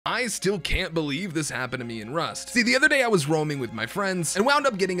I still can't believe this happened to me in Rust. See, the other day I was roaming with my friends and wound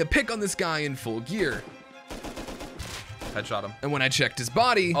up getting a pick on this guy in full gear. Headshot him. And when I checked his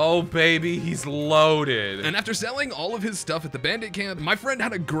body, oh baby, he's loaded. and after selling all of his stuff at the bandit camp, my friend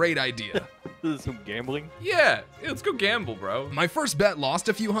had a great idea. This is some gambling. Yeah, let's go gamble, bro. My first bet lost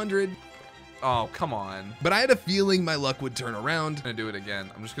a few hundred, Oh, come on. but I had a feeling my luck would turn around. I'm gonna do it again.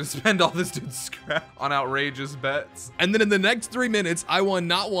 I'm just gonna spend all this dude's scrap on outrageous bets. And then in the next 3 minutes, I won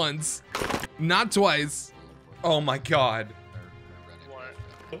not once, not twice, Oh my God.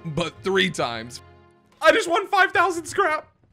 but 3 times. I just won 5,000 scrap.